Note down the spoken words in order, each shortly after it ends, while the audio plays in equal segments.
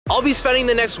I'll be spending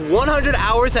the next 100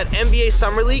 hours at NBA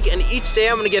Summer League, and each day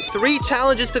I'm gonna get 3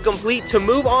 challenges to complete to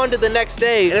move on to the next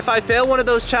day. And if I fail one of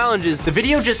those challenges, the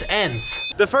video just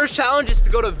ends. The first challenge is to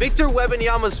go to Victor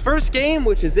Wembanyama's first game,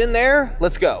 which is in there.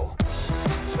 Let's go.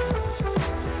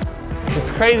 It's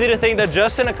crazy to think that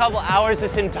just in a couple hours,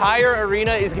 this entire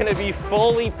arena is gonna be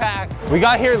fully packed. We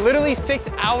got here literally 6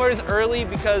 hours early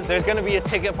because there's gonna be a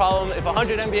ticket problem. If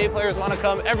 100 NBA players wanna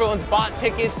come, everyone's bought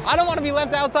tickets. I don't wanna be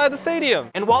left outside the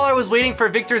stadium. And while I was waiting for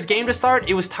Victor's game to start,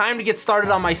 it was time to get started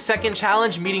on my second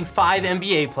challenge, meeting 5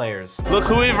 NBA players. Look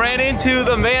who we ran into,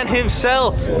 the man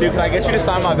himself. Dude, can I get you to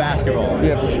sign my basketball?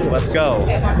 Yeah, for sure. Let's go.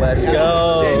 Let's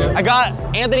go. I got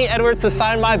Anthony Edwards to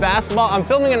sign my basketball. I'm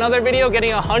filming another video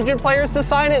getting 100 players to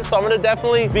sign it, so I'm gonna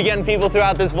definitely be getting people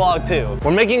throughout this vlog too.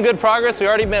 We're making good progress. We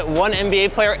already met 1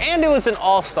 NBA player and it was an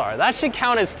all-star. That should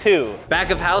count as 2. Back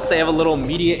of house, they have a little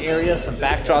media area, some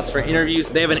backdrops for interviews.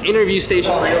 They have an interview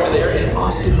station right over there, and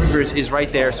Austin Rivers is right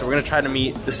there, so we're gonna try to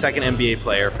meet the second NBA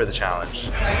player for the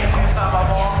challenge. Can I get you to sign my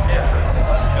ball? Yeah.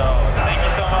 Let's go. Thank you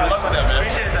so much. Good luck with that, man.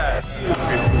 Appreciate that.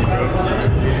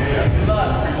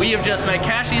 We have just met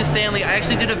Cassius Stanley. I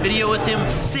actually did a video with him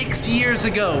 6 years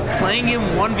ago, playing him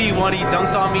 1v1. He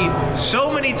dunked on me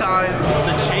so many times. It's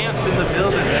the champs in the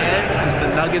building, man. It's the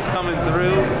Nuggets coming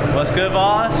through. What's good,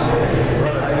 boss?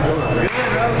 Brother, how you doing? Good,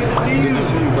 bro. Good to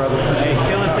see you, brother. Hey,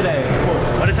 killing today.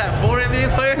 What is that, 4 NBA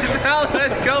players now?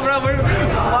 Let's go, bro. We're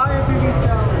flying through these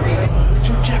towers.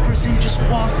 Joe Jefferson just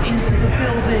walked into the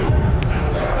building.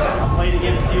 I played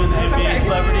against you in the NBA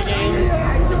celebrity game.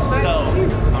 So,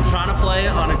 I'm trying to play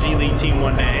on a G League team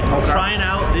one day. I'm trying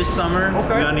out this summer. You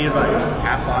got any advice?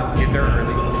 Have fun, get there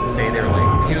early, stay there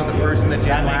late. You know, the first in the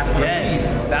gym last one.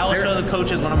 Yes, that will show the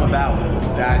coaches what I'm about.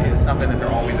 That is something that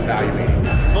they're always evaluating.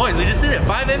 Boys, we just did it.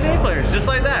 5 NBA players, just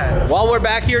like that. While we're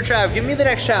back here, Trav, give me the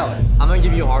next challenge. I'm gonna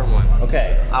give you a hard one.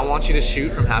 Okay. I want you to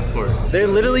shoot from half court. They're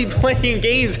literally playing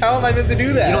games. How am I meant to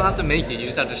do that? You don't have to make it, you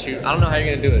just have to shoot. I don't know how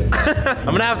you're gonna do it. I'm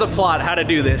gonna have to plot how to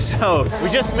do this. So, we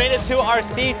just made it to our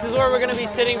seats. This is where we're gonna be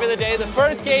sitting for the day. The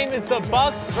first game is the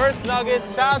Bucks versus Nuggets.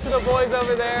 Shout out to the boys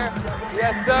over there.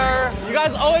 Yes, sir. You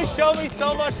guys always show me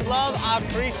so much love. I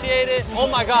appreciate it. Oh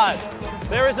my God.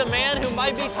 There is a man who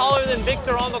might be taller than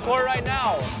Victor on the court right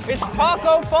now. It's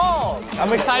Taco Fall.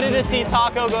 I'm excited to see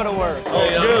Taco go to work. Oh,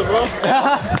 it's good, bro.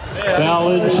 Now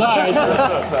inside.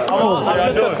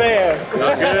 I'm just a fan.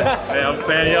 Good. Hey, I'm a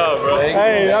fan of y'all, bro.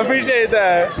 Hey, I appreciate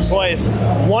that. Boys,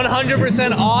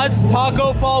 100% odds,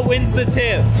 Taco Fall wins the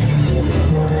tip.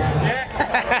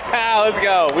 Let's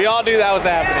go. We all knew that was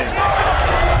happening.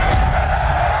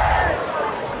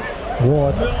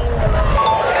 What?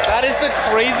 That is the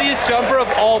craziest jumper of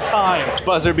all time.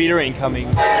 Buzzer beater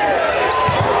incoming.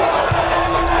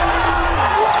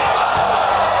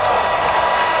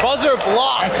 Buzzer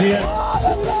block.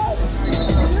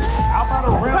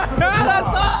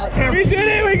 We did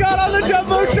it! We got on the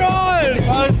Jumbotron!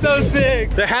 That was so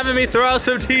sick. They're having me throw out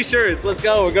some t-shirts. Let's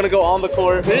go. We're gonna go on the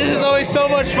court. This is always so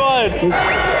much fun.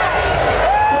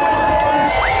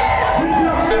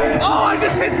 Oh, I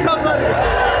just hit somebody.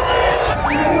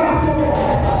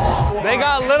 They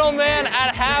got little man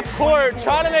at half court,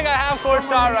 trying to make a half court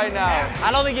shot right now.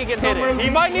 I don't think he can hit it. He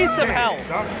might need some help.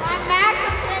 I'm Max,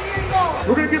 I'm 10 years old.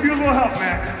 We're gonna give you a little help,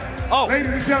 Max. Oh,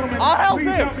 Ladies and gentlemen, I'll help please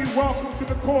him. help me welcome to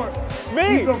the court.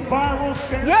 Me. He's a viral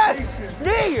sensation. Yes,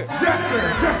 me. Yes,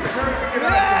 sir.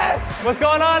 Yes. What's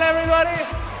going on, everybody?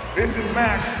 This is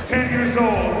Max, 10 years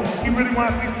old. He really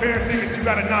wants these pair of tickets you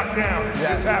gotta knock down.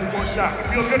 This half-court shot.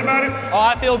 You feel good about it? Oh,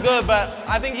 I feel good, but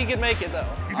I think he can make it, though.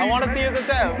 I want to see his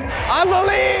attempt. I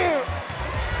believe.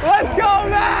 Let's go,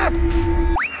 Max.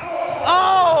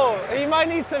 Oh, he might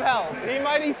need some help. He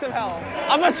might need some help.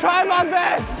 I'm gonna try my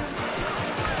best.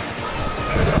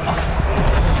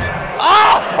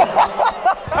 Oh!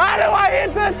 How do I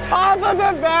hit the top of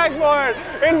the backboard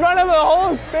in front of the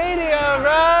whole stadium,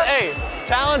 bro? Hey,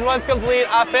 challenge was complete.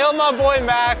 I failed my boy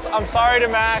Max. I'm sorry to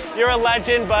Max. You're a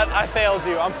legend, but I failed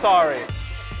you. I'm sorry.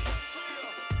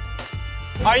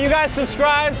 Are you guys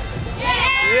subscribed?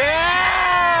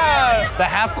 Yeah! The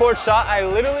half-court shot, I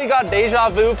literally got deja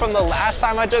vu from the last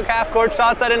time I took half-court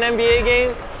shots at an NBA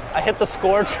game. I hit the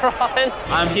Scoretron.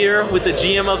 I'm here with the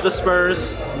GM of the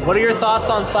Spurs. What are your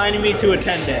thoughts on signing me to a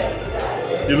 10-day?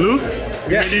 You loose?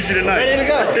 Yes. I need you tonight. Ready to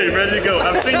go. Okay, ready to go.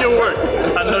 I've seen your work.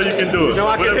 I know you can do it. No,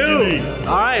 I can Whatever do. you need.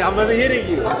 All right, I'm gonna be hitting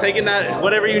you. I'm taking that,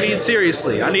 whatever you need,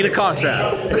 seriously. I need a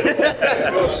contract.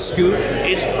 Scoot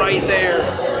is right there.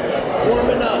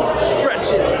 Warming up,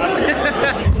 stretching.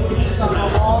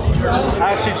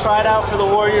 I actually tried out for the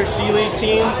Warriors G League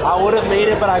team. I would have made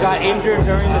it, but I got injured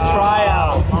during the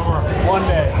tryout one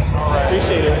day.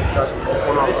 Appreciate it.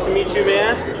 Nice to meet you,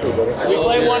 man. We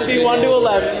play 1v1 to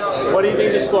 11. What do you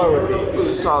think the score would be?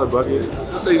 It's a solid bucket.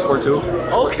 I'll say you score 2.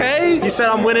 Okay. You said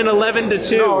I'm winning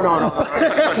 11-2. No.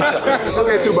 It's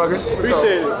okay, 2 buckets.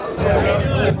 Appreciate it.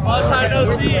 Long time no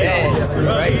see.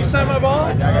 Can you sign my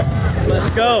ball? Let's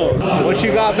go. What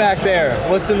you got back there?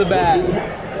 What's in the bag?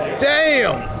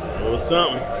 Damn. It was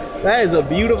something. That is a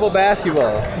beautiful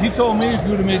basketball. He told me if you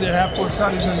would have made that half-court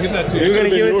shot, he was going to give that to you. You're going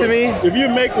to give it to me? If you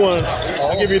make one,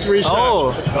 I'll give you 3 shots.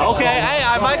 Oh, okay. Hey,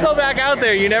 I might go back out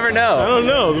there. You never know. I don't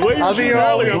know. The way you were shooting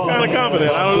earlier, I'm kind of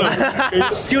confident. I don't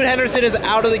know. Scoot Henderson is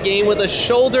out of the game with a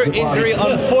shoulder injury,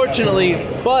 unfortunately,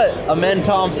 but Amen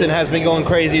Thompson has been going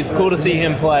crazy. It's cool to see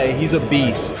him play. He's a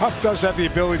beast. Huff does have the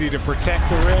ability to protect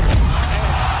the rim. Not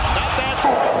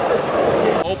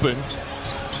that open.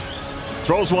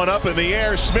 Throws one up in the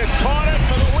air. Smith caught it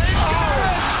for the win.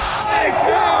 Let's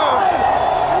go!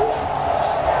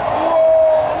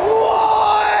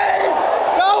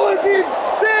 That was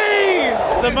insane!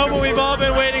 The moment we've all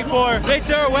been waiting for.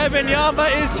 Victor Wembanyama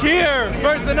is here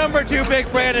versus the number 2 pick,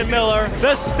 Brandon Miller.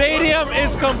 The stadium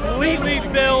is completely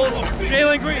filled.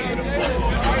 Jalen Green.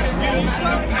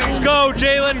 Let's go,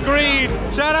 Jalen Green.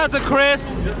 Shout out to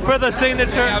Chris for the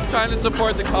signature. I'm trying to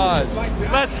support the cause.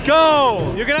 Let's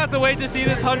go. You're gonna have to wait to see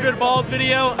this 100 balls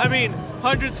video.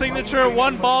 100 signature,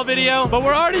 1 ball video. But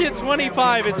we're already at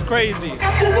 25. It's crazy.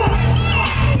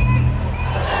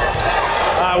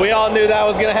 We all knew that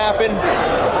was gonna happen.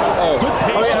 Oh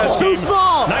yeah, too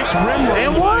small. Nice rim run.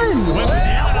 And 1.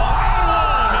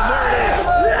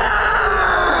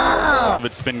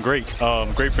 It's been great.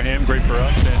 Great for him, great for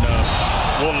us, and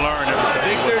we'll learn everything.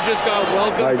 Victor just got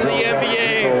welcomed to the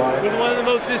NBA with one of the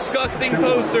most disgusting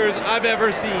posters I've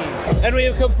ever seen. And we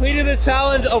have completed the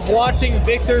challenge of watching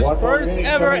Victor's first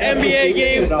ever NBA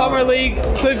game, Summer League.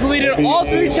 So we've completed all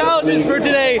 3 challenges for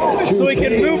today, so we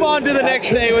can move on to the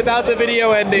next day without the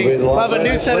video ending. We'll have a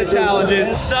new set of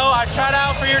challenges. So I tried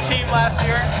out for your team last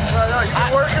year. You've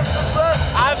been working since then?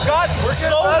 I've gotten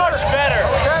so much better.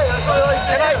 Okay, that's what I like to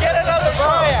hear. Can I get another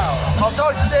tryout? I'll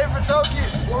talk to Dave Vitoki.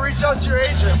 We'll reach out to your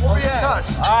agent. We'll be in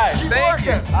touch. All right, Keep thank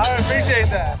working. you. I appreciate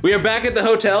that. We are back at the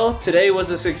hotel. Today was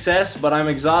a success, but I'm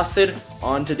exhausted.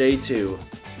 On to day 2.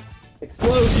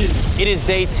 Explosion. It is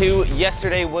day 2.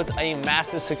 Yesterday was a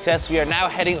massive success. We are now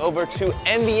heading over to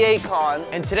NBA Con.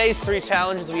 And today's 3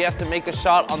 challenges, we have to make a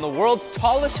shot on the world's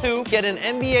tallest hoop, get an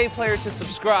NBA player to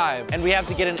subscribe, and we have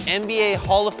to get an NBA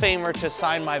Hall of Famer to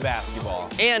sign my basketball.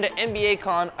 And at NBA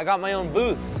Con, I got my own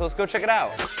booth, so let's go check it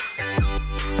out.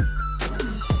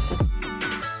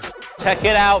 Check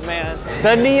it out, man.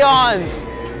 The neons,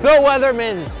 the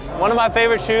Weathermans. One of my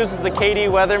favorite shoes was the KD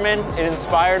Weatherman. It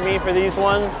inspired me for these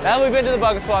ones. Now that we've been to the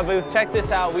Bucket Squad booth, check this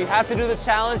out. We have to do the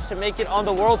challenge to make it on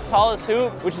the world's tallest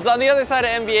hoop, which is on the other side of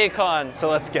NBA Con. So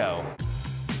let's go.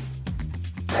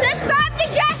 Subscribe to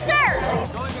Jesser!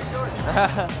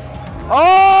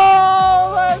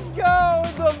 Oh, let's go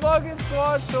with the Bucket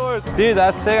Squad shorts. Dude,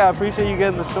 that's sick. I appreciate you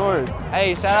getting the shorts.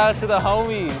 Hey, shout out to the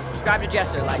homies. Subscribe to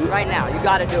Jesser, like right now. You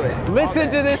gotta do it. Listen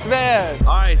to this man.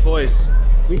 All right, boys.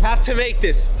 We have to make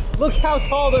this. Look how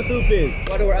tall the hoop is.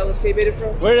 You know where LSK made it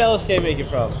from? Where did LSK make it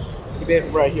from? He made it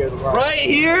from right here. The rock. Right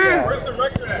here? Yeah. Where's the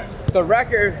record at? The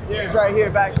record is right here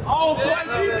back. Oh,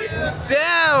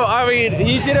 damn! I mean,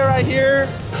 he did it right here.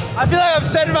 I feel like I'm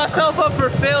setting myself up for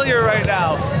failure right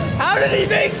now. How did he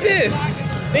make this?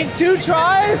 In 2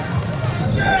 tries?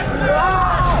 Yes!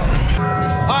 Ah!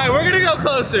 All right, we're gonna go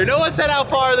closer. No one said how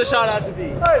far the shot had to be.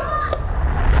 Yeah!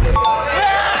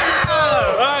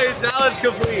 All right, challenge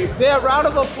complete. Damn, round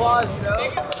of applause, you know?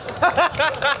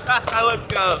 Let's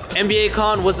go. NBA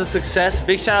Con was a success.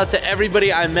 Big shout out to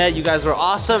everybody I met. You guys were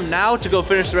awesome. Now to go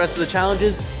finish the rest of the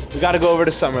challenges, we gotta go over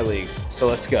to Summer League. So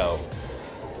let's go.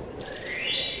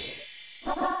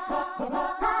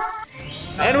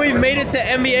 And we've made it to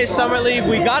NBA Summer League.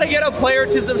 We gotta get a player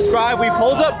to subscribe. We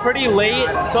pulled up pretty late,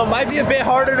 so it might be a bit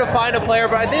harder to find a player,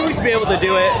 but I think we should be able to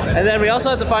do it. And then we also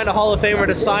have to find a Hall of Famer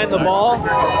to sign the ball.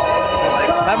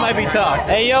 That might be tough.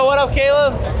 Hey, yo, what up,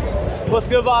 Caleb? What's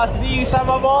good, boss? Did you sign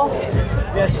my ball?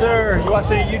 Yes, sir. You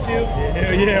watching YouTube?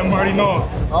 Yeah, I'm already know.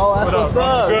 Oh, that's what's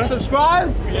up. You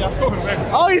subscribed? Yeah, of course,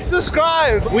 man. Oh, he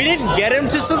subscribed. We didn't get him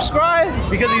to subscribe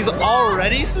because he's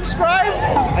already subscribed.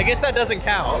 I guess that doesn't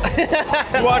count.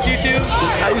 You watch YouTube?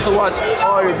 I used to watch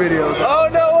all your videos. Oh,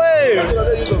 no way. I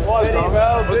used to watch,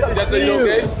 bro. What's up, Jesse? You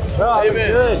okay? Bro, I'm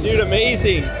good, dude.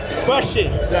 Amazing.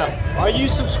 Question. Yeah. Are you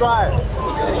subscribed?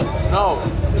 No.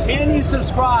 Can you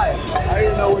subscribe? I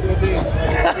didn't know what that means.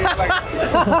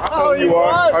 Oh, you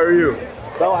are. How are you?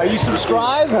 Bro, are you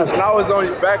subscribed? When I was on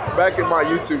back in my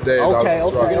YouTube days, I was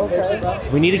subscribed. Okay.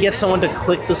 We need to get someone to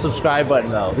click the subscribe button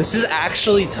though. This is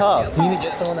actually tough. You need to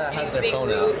get someone that has their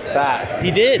phone out. Fact. He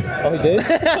did. Oh, he did?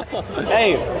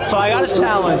 Hey, so I got a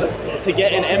challenge to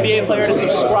get an NBA player to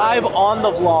subscribe on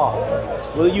the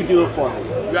vlog. Will you do it for me?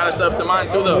 You gotta sub to mine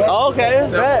too, though. Oh, okay.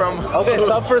 Okay,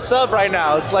 sub for sub right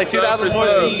now. It's like Sub for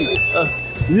 2014.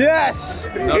 Yes!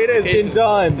 It has been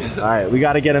done. All right, we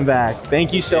got to get him back.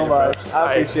 Thank you so much.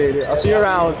 I appreciate it. I'll see you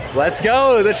around. Let's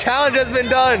go. The challenge has been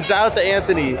done. Shout out to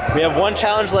Anthony. We have one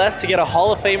challenge left to get a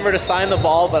Hall of Famer to sign the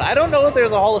ball, but I don't know if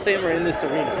there's a Hall of Famer in this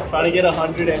arena. I'm trying to get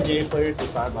 100 NBA players to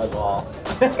sign my ball.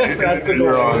 That's the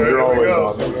goal. You're always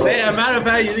on. Hey, as a matter of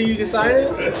fact, you think you can sign it?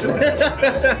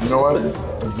 You know what?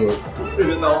 Let's do it.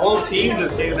 The whole team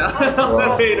just came down on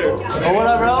the Vader. Oh, what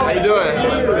up, bro? How you doing?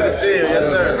 Good to see you. Yes,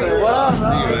 sir. What up,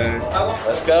 bro?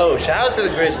 Let's go. Shout out to the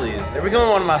Grizzlies. They're becoming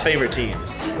one of my favorite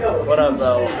teams. What up,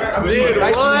 bro? Dude,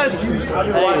 what? I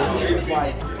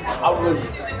was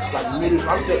like middle.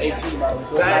 I'm still 18, bro.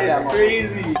 So that is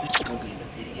crazy.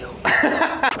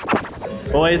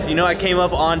 Boys, you know I came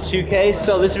up on 2K,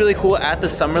 so this is really cool at the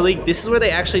Summer League. This is where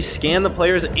they actually scan the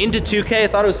players into 2K. I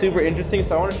thought it was super interesting,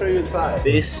 so I want to show you inside.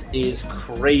 This is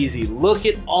crazy. Look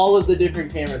at all of the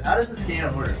different cameras. How does the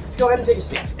scan work? Go ahead and take a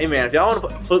seat. Hey man, if y'all want to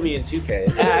put me in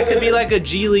 2K, I could be like a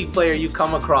G League player you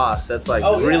come across that's like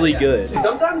really good.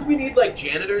 Sometimes we need like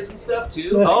janitors and stuff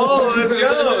too. Oh, let's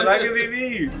go. That could be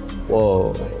me.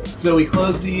 Whoa. So we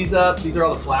close these up. These are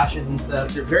all the flashes and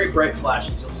stuff. They're very bright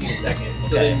flashes. You'll see in a second.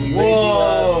 So then we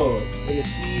Whoa. in the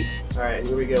seat. All right,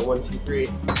 here we go. 1, 2, 3.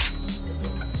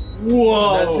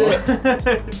 Whoa. That's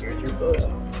it. Here's your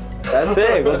photo. That's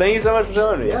it. Well, thank you so much for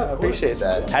showing me. Yeah, I appreciate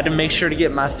that. Had to make sure to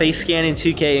get my face scan in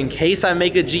 2K in case I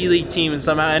make a G League team and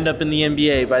somehow end up in the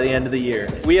NBA by the end of the year.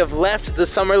 We have left the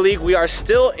Summer League. We are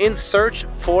still in search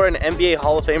for an NBA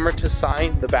Hall of Famer to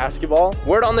sign the basketball.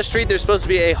 Word on the street, there's supposed to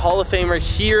be a Hall of Famer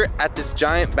here at this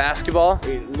giant basketball.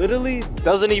 It literally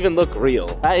doesn't even look real.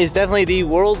 That is definitely the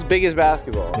world's biggest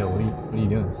basketball. Yo, what are you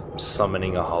doing? I'm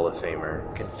summoning a Hall of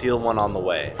Famer. Can feel one on the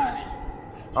way.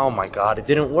 Oh my God, it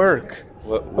didn't work.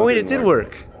 Oh wait, it did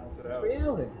work.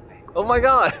 Really? Oh my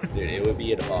God. Dude, it would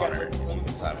be an honor if you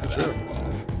could sign my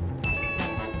basketball.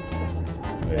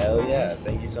 Hell yeah,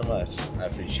 thank you so much. I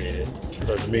appreciate it.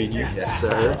 Pleasure meeting you. Yes,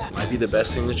 sir. Might be the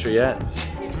best signature yet.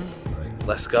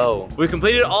 Let's go. We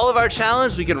completed all of our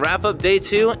challenge. We can wrap up day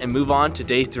 2 and move on to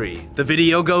day 3. The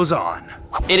video goes on.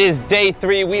 It is day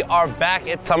 3. We are back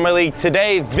at Summer League.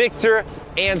 Today, Victor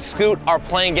and Scoot are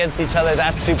playing against each other.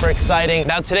 That's super exciting.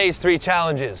 Now today's 3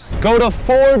 challenges. Go to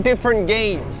 4 different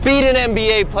games. Beat an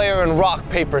NBA player in rock,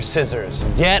 paper, scissors.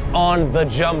 Get on the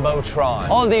Jumbotron.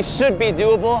 All of these should be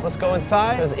doable. Let's go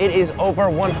inside because it is over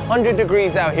 100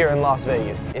 degrees out here in Las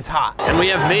Vegas. It's hot. And we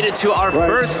have made it to our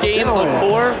first game of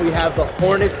 4. We have the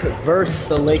Hornets versus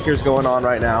the Lakers going on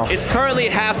right now. It's currently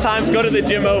halftime. Let's go to the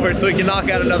gym over so we can knock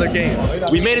out another game.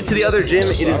 We made it to the other gym.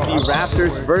 It is the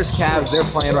Raptors versus Cavs. They're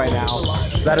playing right now.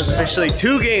 So that is officially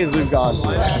 2 games we've gone to.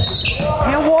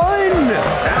 And won!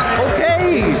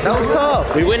 Okay, that was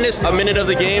tough. We witnessed a minute of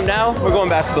the game now. We're going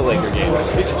back to the Laker game.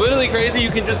 It's literally crazy. You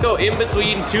can just go in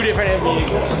between 2 different NBA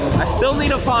games. I still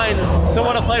need to find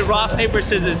someone to play rock, paper,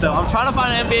 scissors though. I'm trying to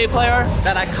find an NBA player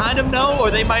that I kind of know or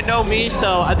they might know me,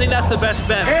 so I think that's the best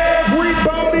bet.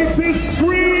 Everybody to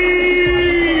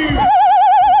scream!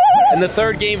 And the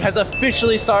 3rd game has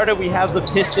officially started. We have the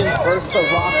Pistons versus the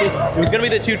Rockets. It was gonna be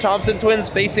the 2 Thompson twins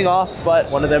facing off,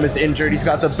 but one of them is injured. He's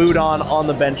got the boot on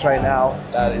the bench right now.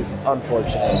 That is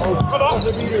unfortunate.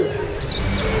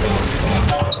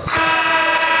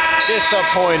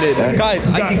 Disappointed. Guys,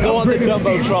 I can go on the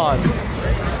Jumbotron.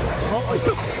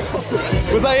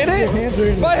 Was I in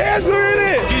it? My hands were in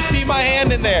it! Do you see my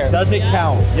hand in there? Does it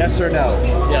count? Yes or no?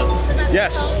 Yes.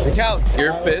 Yes, it counts.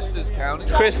 Your fist is counting.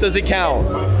 Chris, does it count?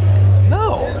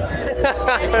 No.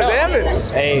 Damn it.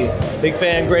 Hey, big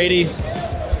fan, Grady.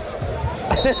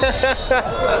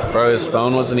 Bro, his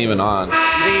phone wasn't even on. You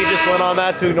think he just went on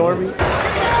that to ignore me?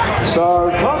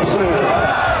 Sir Thompson.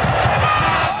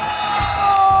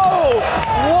 Oh!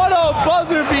 What a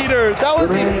buzzer beater! That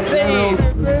was insane.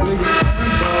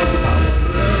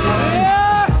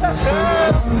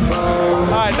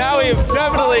 Alright, now we have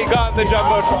definitely gotten the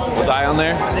Jumbotron. Was I on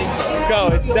there? I think so. Let's go.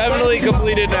 It's definitely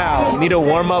completed now. We need to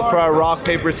warm up for our rock,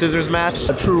 paper, scissors match.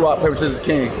 A true rock, paper, scissors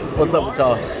king. What's up with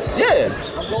y'all? Yeah.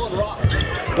 I'm going rock.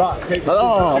 Rock, paper,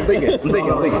 Oh, I'm thinking.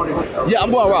 Yeah,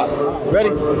 I'm going rock. Ready?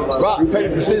 Rock,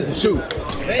 paper, scissors, shoot.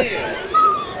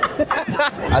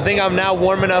 I think I'm now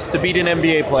warm enough to beat an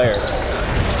NBA player.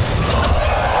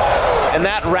 And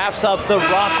that wraps up the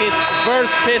Rockets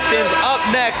versus Pistons. Up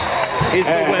next is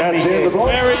the Wemby game.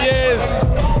 There he is.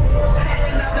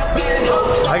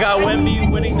 I got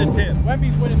Wemby winning the tip.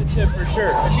 Wemby's winning the tip for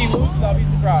sure. If he loses, I'll be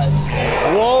surprised.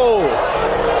 Whoa.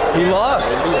 He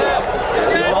lost.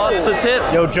 He lost the tip.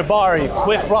 Yo, Jabari,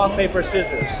 quick rock, paper,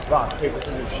 scissors. Rock, paper,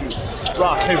 scissors, shoot.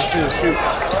 Rock, paper, scissors, shoot.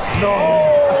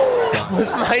 No. That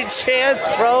was my chance,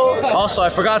 bro. Also, I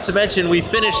forgot to mention, we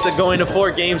finished the going to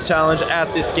 4 games challenge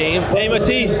at this game. Hey,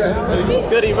 Matisse. What's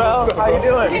goody, bro? How you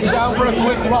doing? Down for a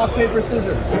quick rock, paper,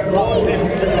 scissors. Rock,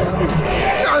 paper, scissors, shoot.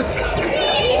 Yes.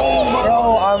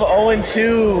 Bro, I'm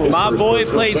 0-2. My boy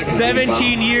played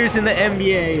 17 years in the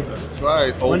NBA. That's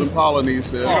right, Olden Polynice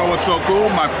said. You know what's so cool?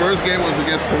 My first game was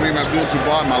against Kareem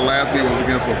Abdul-Jabbar. My last game was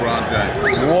against LeBron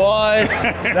James. What?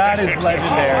 That is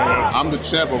legendary. I'm the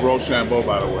champ of Rochambeau,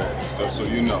 by the way, just so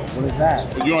you know. What is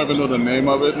that? You don't even know the name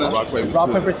of it? No? Rock, paper, scissors.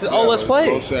 Rock, paper, scissors. Oh, let's play.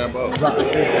 Rochambeau. Rock,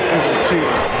 paper, scissors, shoot.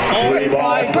 Oh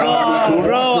my God,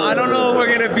 bro, I don't know if we're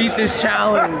gonna beat this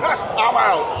challenge. I'm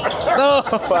out. No,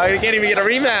 I can't even get a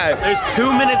rematch. There's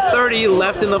 2 minutes 30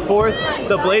 left in the 4th.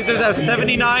 The Blazers have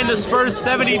 79, the Spurs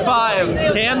 75.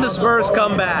 Can the Spurs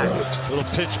come back? Little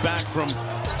pitch back from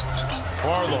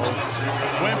Barlow.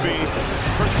 Wemby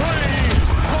for 3.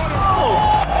 Oh,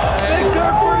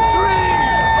 Victor for 3.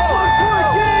 1-point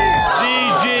game.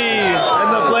 GG,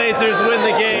 and the Blazers win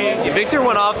the game. Victor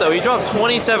went off though. He dropped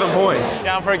 27 points.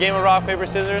 Down for a game of rock, paper,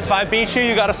 scissors? If I beat you,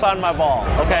 you gotta sign my ball.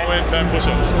 Okay. Win 10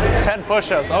 push-ups. 10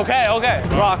 push-ups. Okay, okay.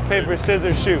 Rock, paper,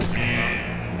 scissors, shoot.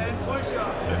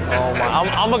 Oh my,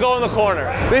 I'm gonna go in the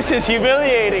corner. This is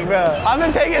humiliating, bro. I've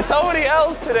been taking somebody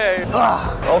else today.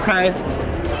 Okay.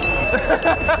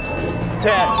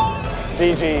 10.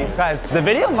 GG's. Guys, the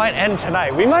video might end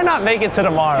tonight. We might not make it to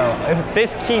tomorrow if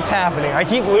this keeps happening. I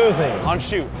keep losing. On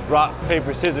shoot. Rock,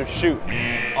 paper, scissors, shoot.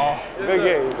 Oh, good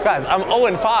game. Guys, I'm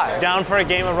 0-5. Down for a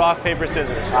game of rock, paper,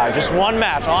 scissors. All right, just one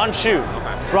match. On shoot.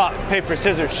 Rock, paper,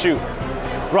 scissors, shoot.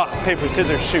 Rock, paper,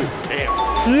 scissors, shoot. Damn.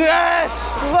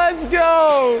 Yes! Let's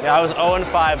go! Yeah, I was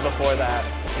 0-5 before that.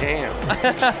 Damn.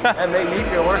 That made me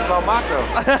feel worse about myself.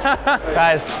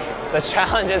 Guys, the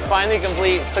challenge is finally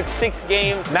complete. Took 6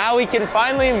 games. Now we can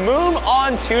finally move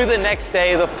on to the next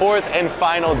day, the 4th and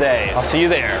final day. I'll see you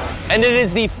there. And it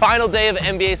is the final day of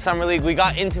NBA Summer League. We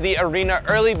got into the arena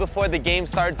early before the game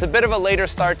started. It's a bit of a later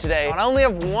start today. I only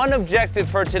have one objective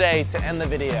for today to end the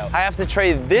video. I have to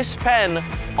trade this pen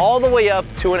all the way up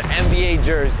to an NBA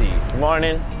jersey. Good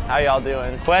morning. How y'all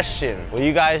doing? Question, will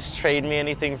you guys trade me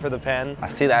anything for the pen? I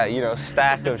see that, you know,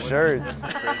 stack of shirts.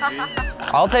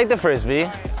 I'll take the Frisbee.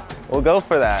 We'll go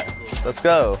for that. Let's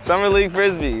go. Summer League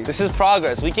Frisbee. This is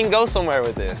progress. We can go somewhere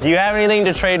with this. Do you have anything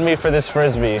to trade me for this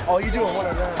Frisbee? Oh, you doing one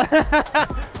of them.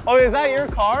 Oh, is that your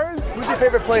card? Who's your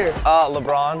favorite player?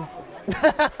 LeBron.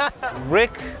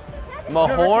 Rick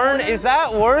Mahorn? Is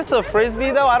that worth a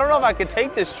Frisbee though? I don't know if I could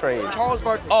take this trade. Charles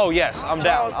Barkley. Oh yes, I'm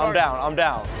down, I'm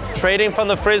down. Trading from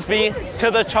the Frisbee to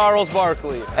the Charles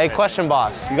Barkley. Hey, question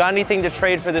boss, you got anything to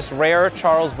trade for this rare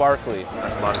Charles Barkley?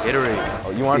 That's a lot of Gatorade.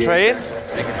 Oh, you want to trade?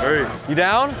 Make it trade. You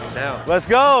down? Down. Let's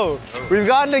go. We've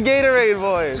gotten a Gatorade,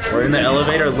 boys. We're in the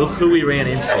elevator. Look who we ran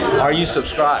into. Are you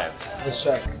subscribed? Let's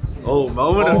check. Oh,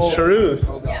 moment of truth.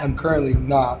 I'm currently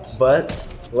not. But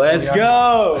let's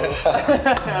go.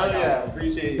 Hell yeah,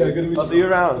 appreciate you. I'll see you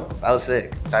around. That was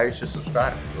sick. Tyreek just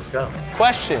subscribed. Let's go.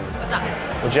 Question. What's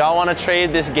up? Would y'all want to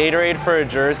trade this Gatorade for a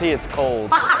jersey? It's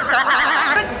cold.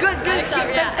 Good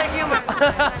sense of humor.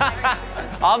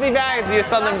 I'll be back if you have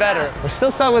something better. We're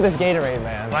still stuck with this Gatorade,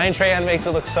 man. Ryan Trahan makes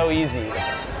it look so easy.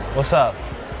 What's up?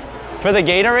 For the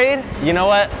Gatorade, you know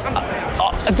what?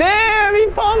 Damn, he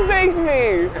pump faked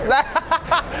me.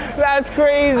 That's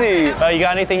crazy. You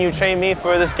got anything you trade me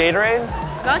for this Gatorade?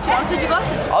 Got you. I'll trade you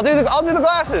glasses. I'll do the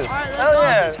glasses. All right, let's Hell go.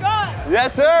 yeah. Subscribe.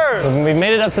 Yes, sir. We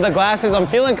made it up to the glasses. I'm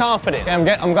feeling confident.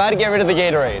 I'm glad to get rid of the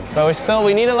Gatorade. But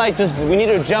we need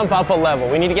to jump up a level.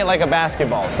 We need to get like a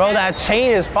basketball. Bro, that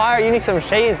chain is fire. You need some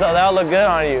shades though. That'll look good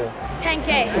on you. It's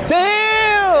 10K.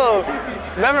 Damn!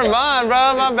 Never mind,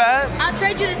 bro. My bad. I'll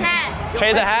trade you this hat.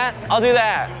 Trade the hat? I'll do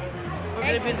that.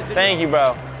 Thank you,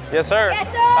 bro. Yes, sir. Yes,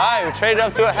 sir. All right, we traded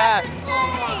up to a hat.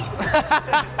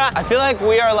 I feel like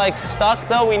we are like stuck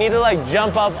though. We need to like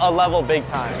jump up a level big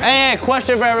time. Hey,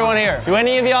 question for everyone here. Do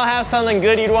any of y'all have something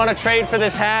good you'd want to trade for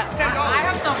this hat? I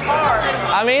have some cards.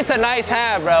 I mean, it's a nice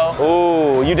hat, bro.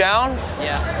 Ooh, you down?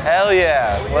 Yeah. Hell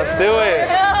yeah. Let's do it.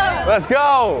 Let's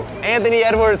go. Anthony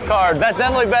Edwards card. That's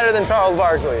definitely better than Charles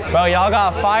Barkley. Bro, y'all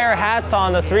got fire hats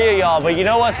on, the 3 of y'all, but you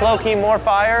know what's low-key more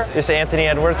fire? This Anthony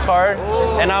Edwards card.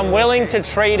 And I'm willing to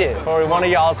trade it for one of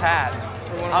y'all's hats.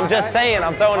 I'm just saying,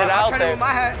 I'm throwing it out there. With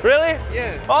my hat. Really?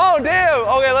 Yeah. Oh, damn.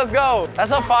 Okay, let's go.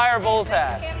 That's a fire Bulls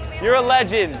hat. You're a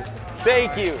legend.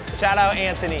 Thank you. Shout out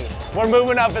Anthony. We're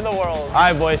moving up in the world. All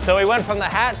right, boys, so we went from the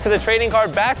hat to the trading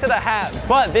card back to the hat,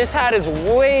 but this hat is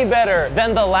way better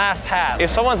than the last hat. If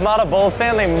someone's not a Bulls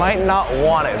fan, they might not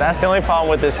want it. That's the only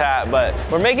problem with this hat, but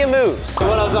we're making moves.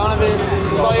 What up, Donovan?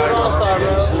 Saw you an all-star,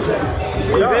 bro.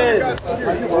 You good?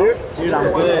 Dude,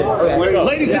 I'm good.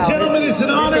 Ladies and gentlemen, it's an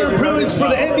honor and privilege for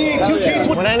the NBA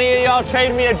 2K20. When any of y'all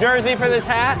trade me a jersey for this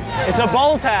hat, it's a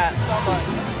Bulls hat.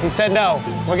 He said no.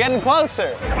 We're getting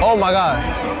closer. Oh my God.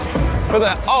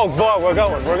 Oh boy, we're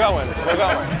going.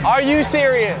 Are you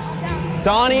serious?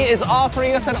 Donnie is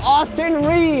offering us an Austin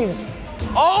Reeves.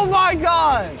 Oh my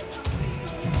God.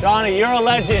 Donnie, you're a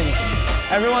legend.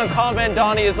 Everyone comment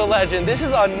Donnie is a legend. This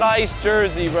is a nice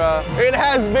jersey, bro. It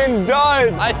has been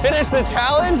done. I finished the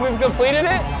challenge, we've completed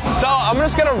it. So I'm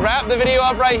just gonna wrap the video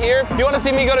up right here. If you wanna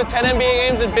see me go to 10 NBA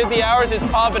games in 50 hours, it's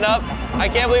popping up. I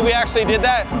can't believe we actually did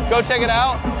that. Go check it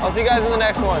out. I'll see you guys in the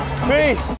next one. Peace.